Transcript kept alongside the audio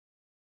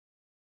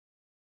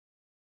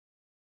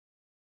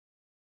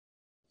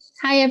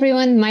Hi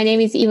everyone, my name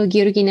is Eva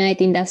Gyurgina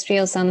at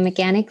Industrial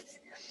Sonomechanics.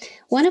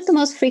 One of the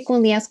most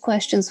frequently asked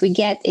questions we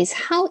get is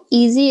how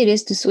easy it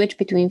is to switch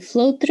between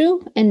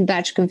flow-through and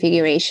batch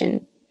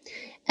configuration.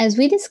 As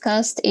we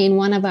discussed in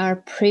one of our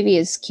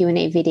previous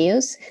Q&A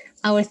videos,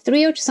 our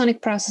 3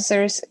 ultrasonic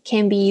processors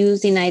can be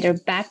used in either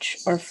batch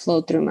or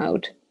flow-through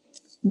mode.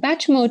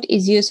 Batch mode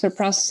is used for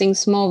processing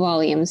small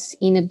volumes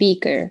in a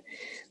beaker,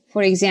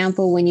 for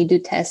example, when you do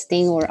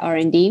testing or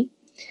R&D,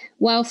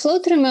 while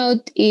flow-through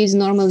mode is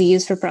normally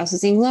used for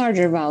processing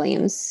larger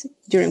volumes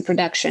during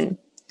production.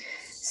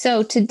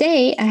 So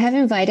today I have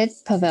invited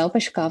Pavel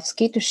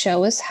Peshkovsky to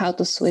show us how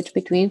to switch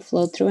between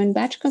flow-through and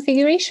batch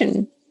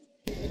configuration.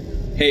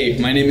 Hey,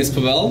 my name is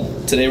Pavel.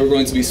 Today we're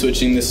going to be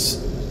switching this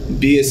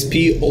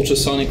BSP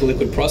ultrasonic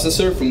liquid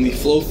processor from the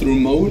flow-through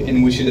mode,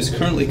 in which it is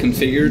currently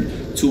configured,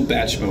 to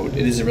batch mode.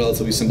 It is a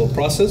relatively simple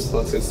process.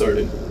 Let's get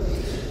started.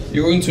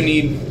 You're going to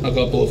need a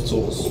couple of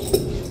tools.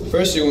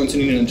 First, you're going to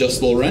need an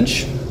adjustable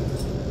wrench,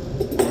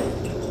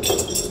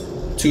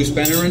 2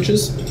 spanner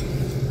wrenches,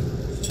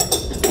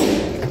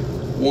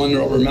 1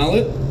 rubber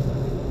mallet,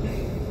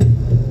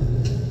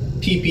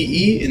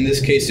 PPE, in this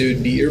case it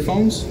would be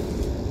earphones,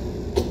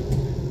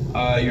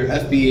 your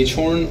FBH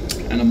horn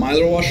and a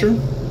miler washer,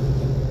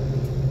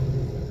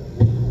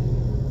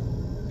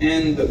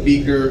 and the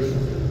beaker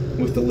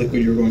with the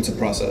liquid you're going to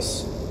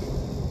process.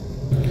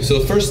 So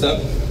the first step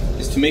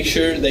is to make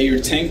sure that your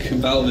tank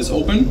valve is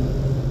open,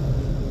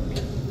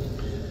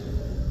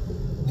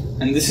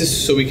 and this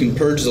is so we can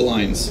purge the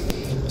lines.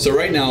 So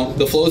right now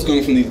the flow is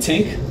going from the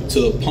tank to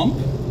the pump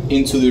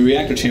into the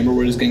reactor chamber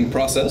where it is getting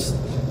processed,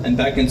 and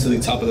back into the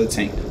top of the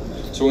tank.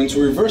 So we're going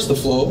to reverse the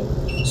flow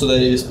so that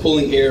it is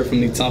pulling air from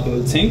the top of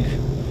the tank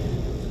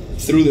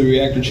through the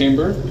reactor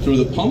chamber, through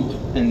the pump,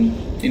 and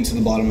into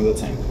the bottom of the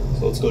tank.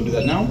 So let's go do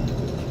that now.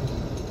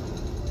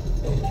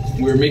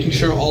 We're making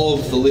sure all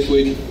of the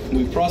liquid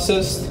we've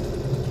processed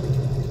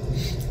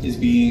is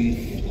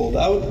being pulled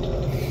out.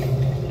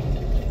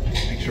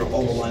 Make sure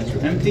all the lines are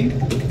empty.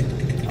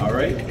 All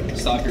right,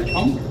 stop your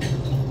pump.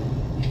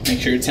 Make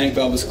sure your tank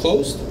valve is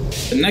closed.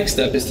 The next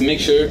step is to make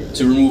sure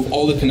to remove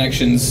all the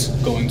connections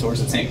going towards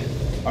the tank.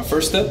 Our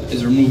first step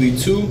is remove the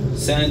 2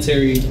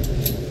 sanitary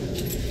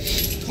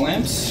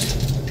clamps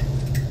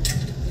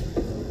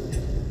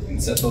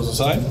and set those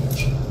aside.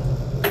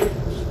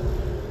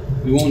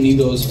 We won't need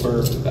those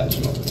for batch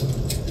mode.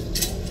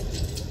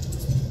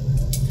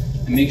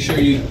 And make sure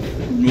you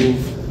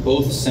remove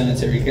both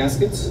sanitary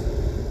gaskets.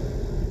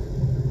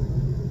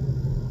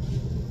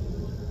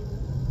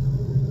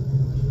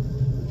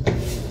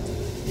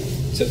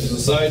 Set this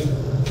aside.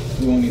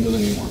 We won't need those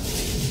anymore.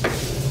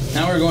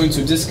 Now we're going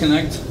to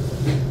disconnect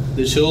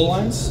the chill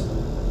lines,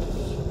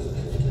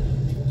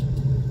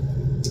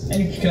 and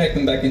you can connect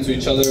them back into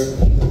each other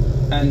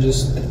and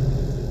just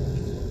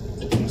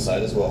put them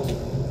aside as well.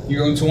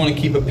 You're going to want to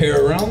keep a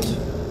pair around,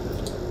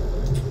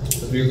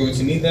 because we're going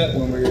to need that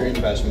when we're in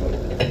batch mode.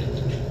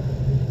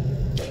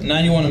 Now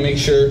you want to make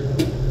sure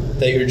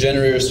that your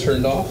generator is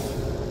turned off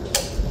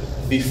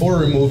before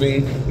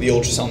removing the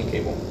ultrasonic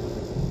cable.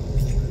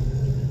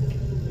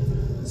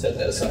 Set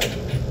that aside.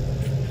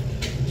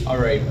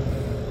 Alright,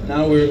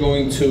 now we're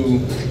going to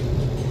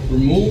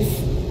remove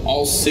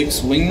all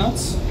 6 wing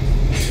nuts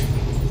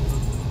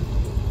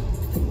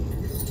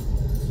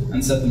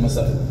and set them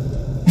aside.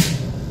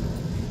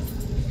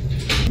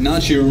 Now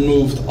that you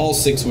removed all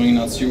 6 wing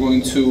nuts, you're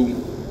going to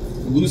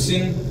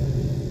loosen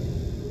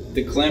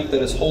the clamp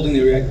that is holding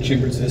the reactor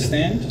chamber to the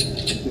stand.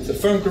 With a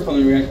firm grip on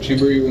the reactor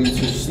chamber, you're going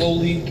to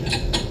slowly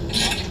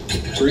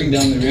bring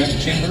down the reactor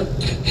chamber.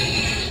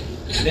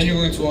 Then you're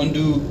going to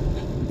undo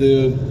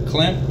the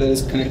clamp that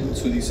is connected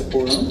to the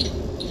support arm.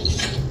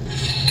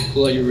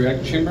 Pull out your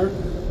reactor chamber,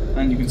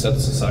 and you can set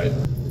this aside.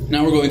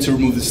 Now we're going to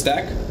remove the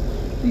stack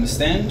from the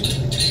stand,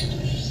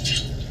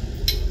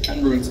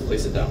 and we're going to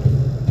place it down.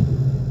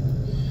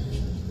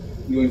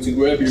 You're going to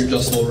grab your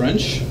adjustable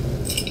wrench,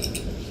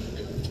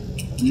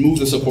 remove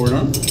the support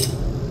arm,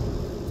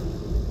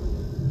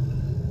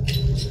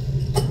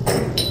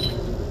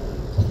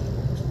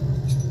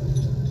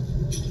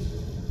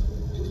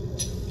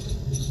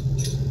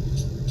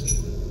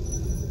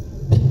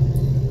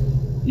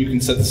 you can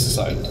set this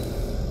aside.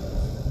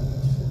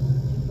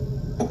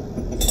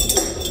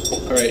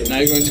 Alright, now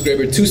you're going to grab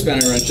your 2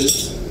 spanner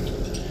wrenches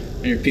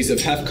and your piece of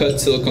half-cut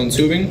silicone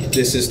tubing.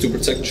 This is to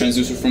protect the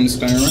transducer from the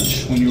spanner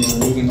wrench when you're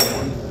removing the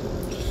horn.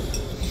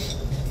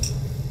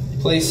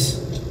 Place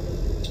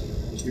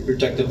your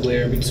protective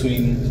layer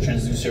between the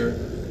transducer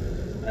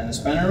and the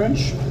spanner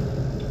wrench.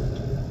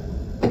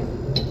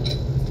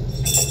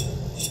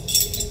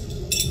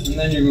 And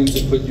then you're going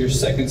to put your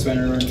second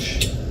spanner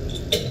wrench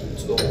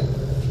into the hole.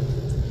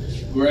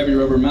 Grab your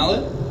rubber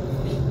mallet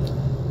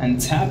and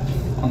tap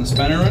on the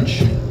spanner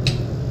wrench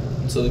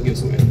until it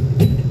gives way.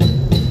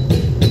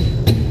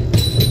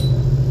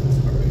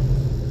 Alright.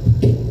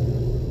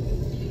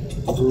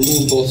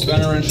 Remove both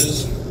spanner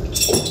wrenches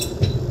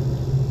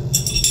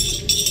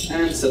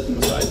and set them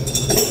aside.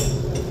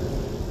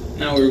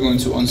 Now we're going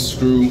to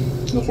unscrew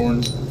the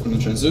horn from the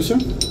transducer.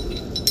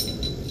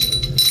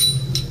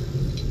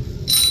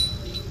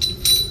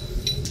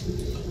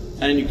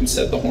 and you can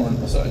set the horn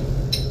aside.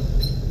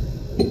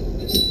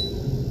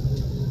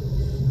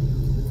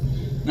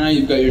 Now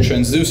you've got your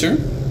transducer,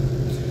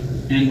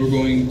 and we're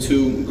going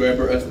to grab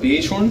our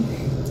FBH horn.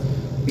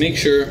 Make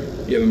sure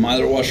you have a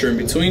miter washer in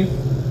between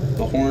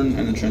the horn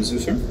and the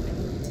transducer.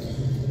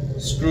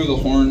 Screw the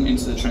horn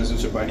into the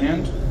transducer by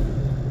hand.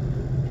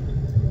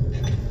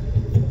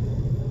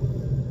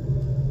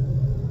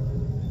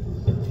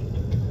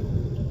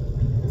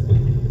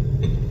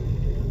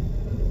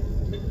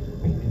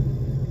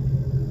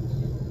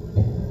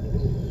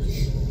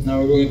 Now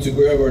we're going to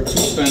grab our two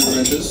spanner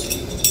wrenches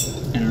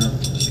and our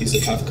piece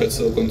of half-cut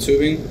silicone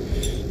tubing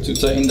to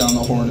tighten down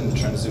the horn and the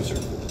transducer.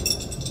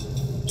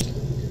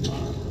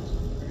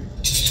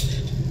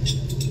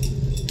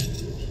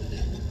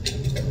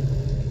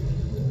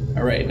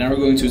 Alright, now we're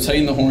going to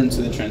tighten the horn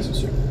to the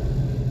transducer.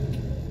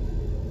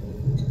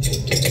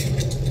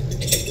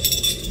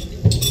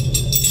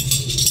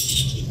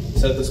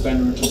 Set the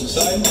spanner wrenches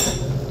aside.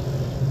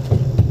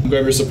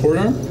 Grab your support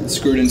arm and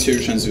screw it into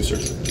your transducer.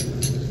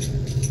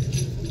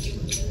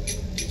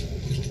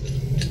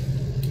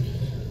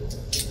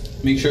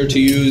 Make sure to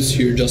use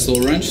your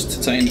adjustable wrench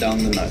to tighten down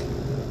the nut.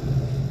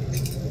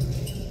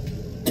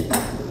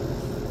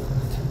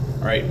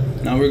 Alright,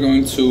 now we're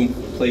going to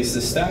place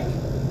the stack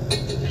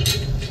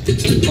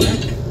into the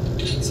clamp.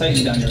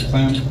 Tighten down your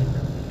clamp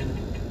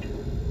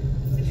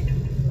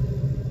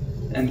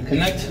and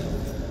connect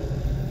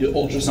your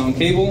ultrasound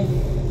cable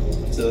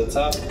to the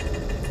top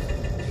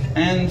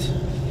and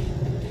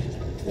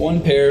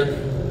one pair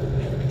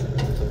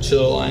of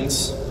chiller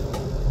lines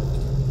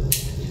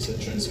to the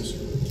transducer.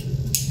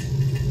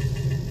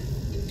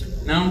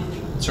 Now,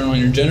 turn on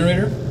your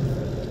generator.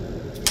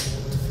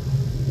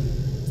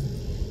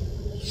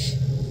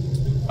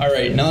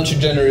 Alright, now that your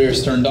generator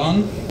is turned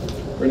on,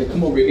 we're going to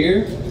come over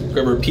here,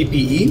 grab our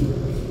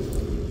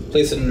PPE,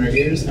 place it in our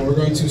ears, and we're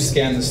going to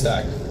scan the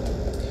stack.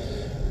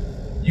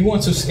 You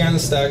want to scan the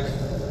stack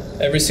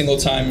every single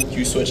time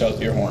you switch out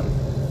your horn.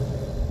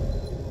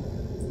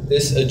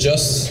 This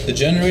adjusts the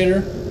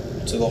generator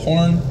to the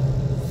horn,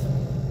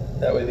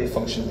 that way they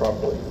function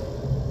properly.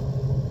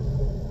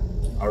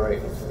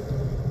 Alright.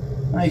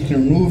 Now you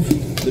can remove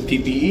the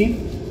PPE,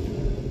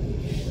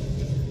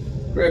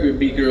 grab your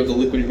beaker of the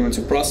liquid you're going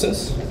to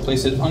process,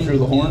 place it under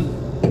the horn.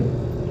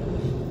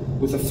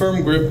 With a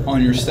firm grip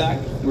on your stack,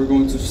 we're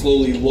going to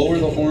slowly lower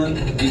the horn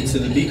into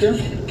the beaker.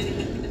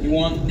 You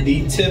want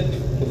the tip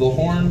of the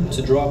horn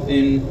to drop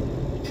in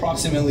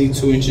approximately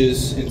 2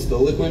 inches into the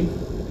liquid.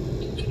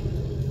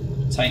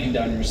 Tighten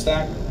down your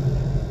stack.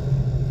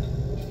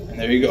 And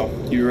there you go.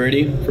 You're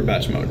ready for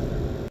batch mode.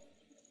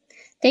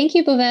 Thank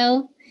you,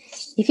 Pavel.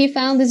 If you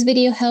found this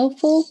video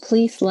helpful,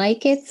 please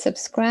like it,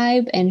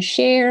 subscribe, and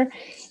share.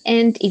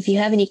 And if you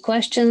have any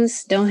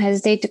questions, don't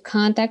hesitate to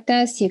contact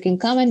us. You can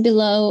comment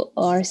below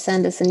or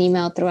send us an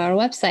email through our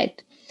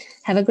website.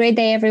 Have a great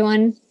day,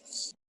 everyone.